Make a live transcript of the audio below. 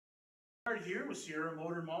Gard here with Sierra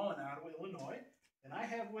Motor Mall in Ottawa, Illinois, and I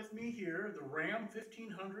have with me here the Ram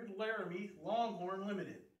 1500 Laramie Longhorn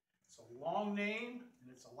Limited. It's a long name and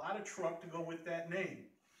it's a lot of truck to go with that name.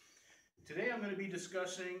 Today I'm going to be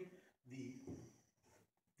discussing the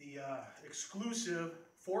exclusive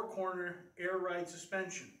four-corner air ride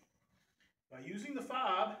suspension. By using the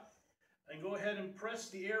fob, I can go ahead and press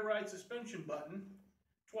the air ride suspension button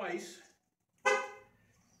twice.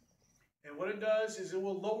 And what it does is it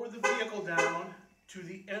will lower the vehicle down to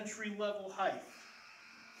the entry level height.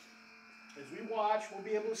 As we watch, we'll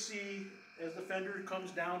be able to see as the fender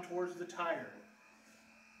comes down towards the tire.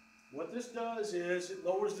 What this does is it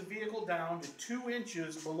lowers the vehicle down to 2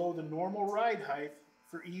 inches below the normal ride height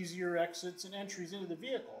for easier exits and entries into the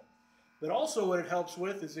vehicle. But also what it helps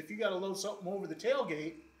with is if you got to load something over the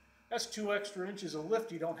tailgate, that's 2 extra inches of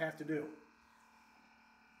lift you don't have to do.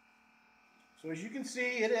 So as you can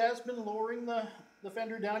see, it has been lowering the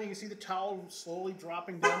fender down. You can see the towel slowly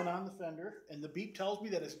dropping down on the fender, and the beep tells me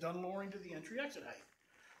that it's done lowering to the entry exit height.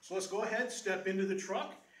 So let's go ahead, step into the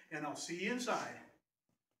truck, and I'll see you inside.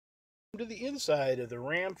 To the inside of the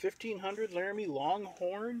Ram 1500 Laramie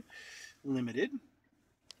Longhorn Limited.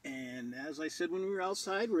 And as I said when we were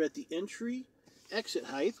outside, we're at the entry exit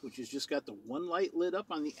height, which has just got the one light lit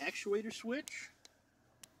up on the actuator switch.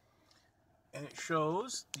 And it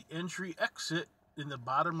shows the entry exit in the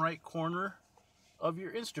bottom right corner of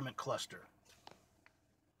your instrument cluster.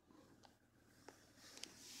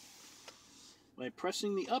 By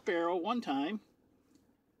pressing the up arrow one time,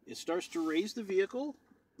 it starts to raise the vehicle.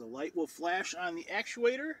 The light will flash on the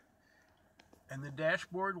actuator, and the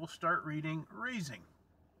dashboard will start reading raising.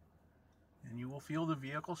 And you will feel the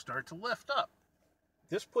vehicle start to lift up.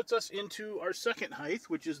 This puts us into our second height,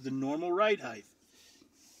 which is the normal ride height.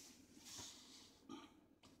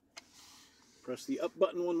 Press the up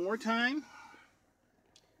button one more time.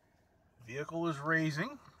 Vehicle is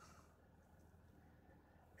raising.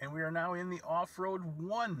 And we are now in the off-road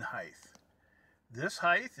 1 height. This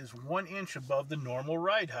height is 1 inch above the normal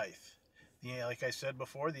ride height. Like I said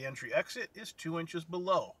before, the entry exit is 2 inches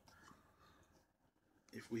below.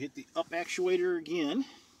 If we hit the up actuator again,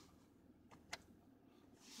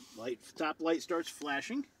 top light starts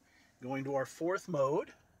flashing, going to our 4th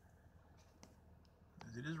mode,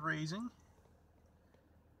 as it is raising.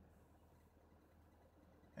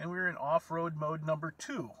 And we're in off-road mode number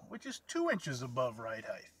 2, which is 2 inches above ride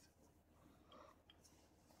height.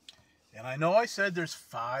 And I know I said there's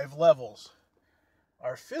 5 levels.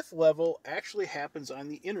 Our 5th level actually happens on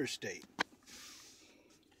the interstate.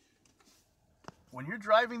 When you're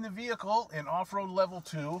driving the vehicle in off-road level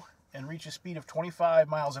 2 and reach a speed of 25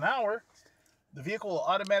 miles an hour, the vehicle will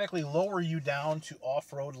automatically lower you down to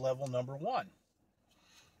off-road level number 1.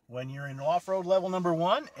 When you're in off-road level number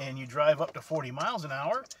 1 and you drive up to 40 miles an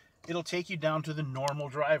hour, it'll take you down to the normal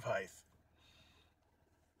drive height.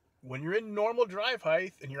 When you're in normal drive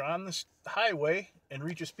height and you're on the highway and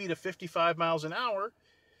reach a speed of 55 miles an hour,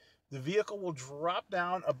 the vehicle will drop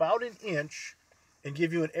down about 1 inch and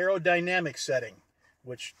give you an aerodynamic setting,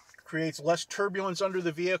 which creates less turbulence under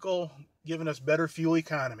the vehicle, giving us better fuel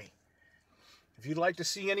economy. If you'd like to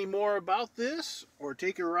see any more about this or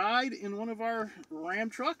take a ride in one of our Ram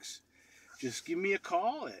trucks, just give me a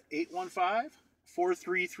call at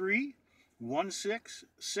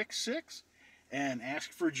 815-433-1666 and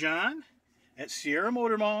ask for John at Sierra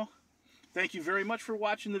Motor Mall. Thank you very much for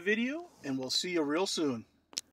watching the video, and we'll see you real soon.